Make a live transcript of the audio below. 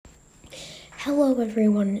Hello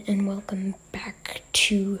everyone and welcome back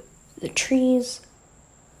to The Trees.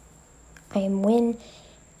 I am Win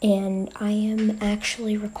and I am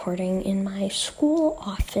actually recording in my school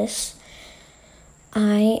office.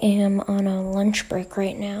 I am on a lunch break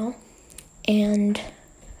right now, and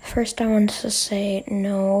first I want to say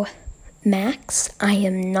no, Max, I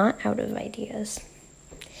am not out of ideas.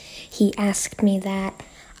 He asked me that.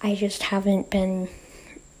 I just haven't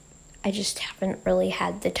really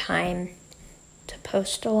had the time to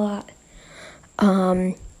post a lot.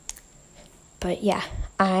 But yeah,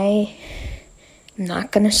 I am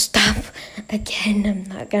not gonna stop again. I'm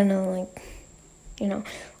not gonna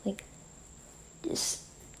just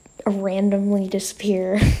randomly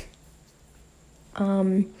disappear.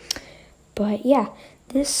 But yeah,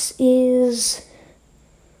 this is,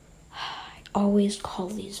 I always call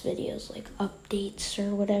these videos like updates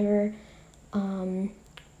or whatever.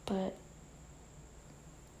 But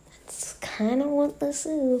that's kind of what this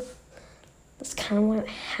is. That's kind of what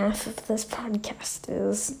half of this podcast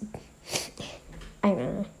is. I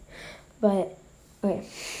don't know. But, okay.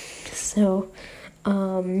 So,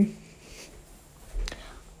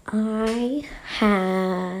 I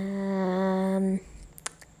have,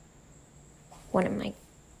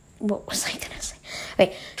 what was I gonna say?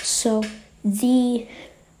 Okay, so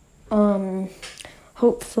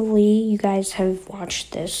hopefully you guys have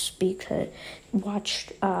watched this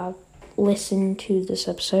listened to this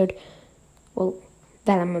episode,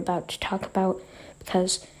 that I'm about to talk about,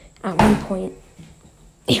 because at one point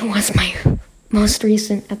it was my most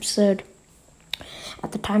recent episode.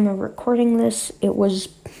 At the time of recording this, it was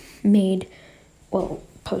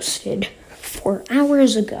posted 4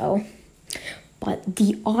 hours ago, but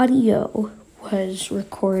the audio was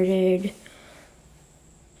recorded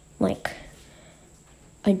like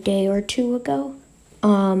a day or two ago.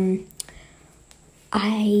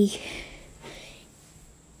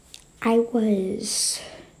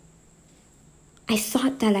 I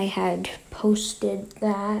thought that I had posted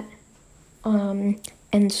that,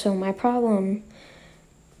 and so my problem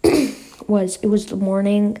was, it was the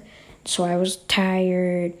morning, so I was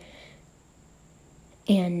tired,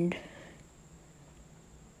 and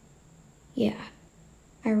yeah,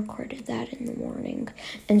 I recorded that in the morning,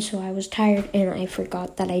 and so I was tired, and I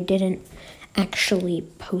forgot that I didn't actually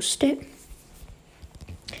post it.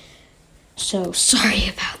 So, sorry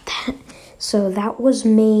about that. So, that was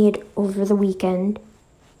made over the weekend.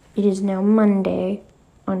 It is now Monday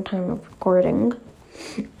on time of recording.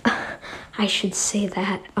 I should say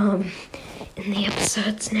that in the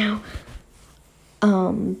episodes now.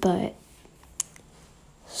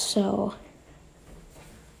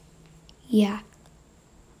 Yeah.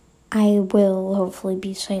 I will hopefully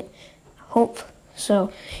be saying,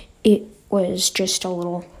 so it was just a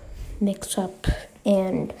little mix-up,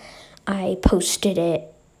 and I posted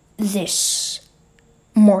it this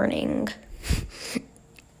morning.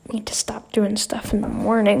 Need to stop doing stuff in the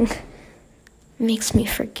morning. Makes me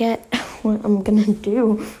forget what I'm gonna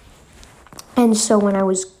do. And so when I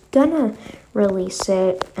was gonna release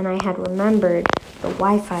it, and I had remembered the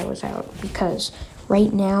Wi-Fi was out, because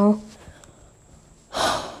right now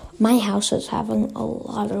my house is having a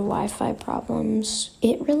lot of Wi-Fi problems.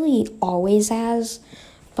 It really always has,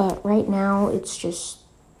 but right now it's just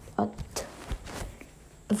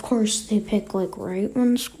of course they pick right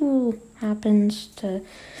when school happens to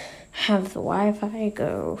have the Wi-Fi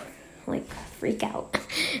go freak out.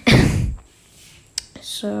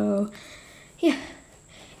 So yeah,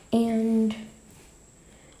 and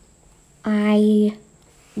I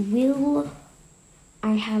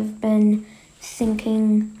have been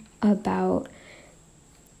thinking about,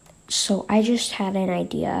 so I just had an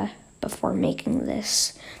idea before making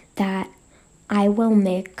this, that I will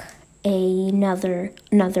make another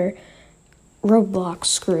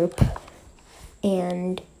roblox group,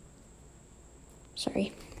 and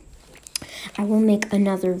I will make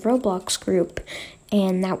another roblox group,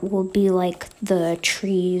 and that will be the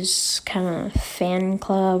Trees kind of fan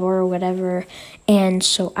club or whatever. And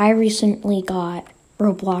so I recently got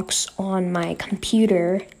Roblox on my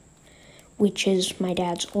computer, which is my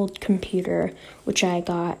dad's old computer, which I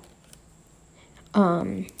got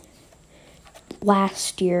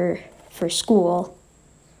last year for school.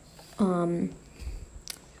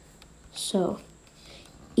 So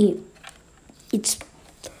it's,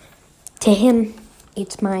 to him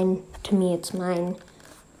it's mine, to me it's mine.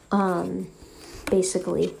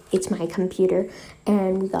 Basically it's my computer,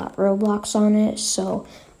 and we got Roblox on it, so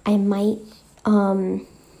I might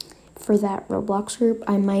for that Roblox group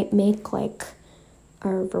I might make a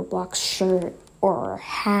Roblox shirt or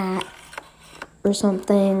hat or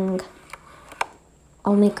something,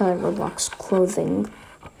 I'll make a Roblox clothing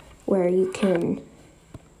where you can,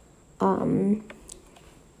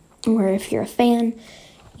 where if you're a fan,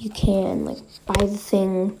 you can like buy the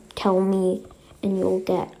thing, tell me, and you'll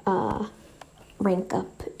get a rank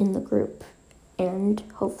up in the group and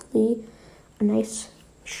hopefully a nice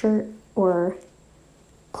shirt or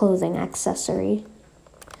clothing accessory.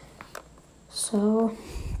 So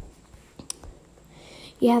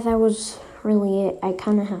yeah, that was really it. I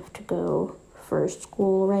kind of have to go for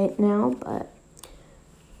school right now, but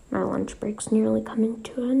my lunch break's nearly coming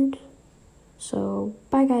to an end. So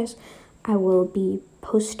bye guys. I will be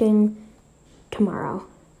posting tomorrow.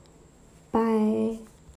 Bye.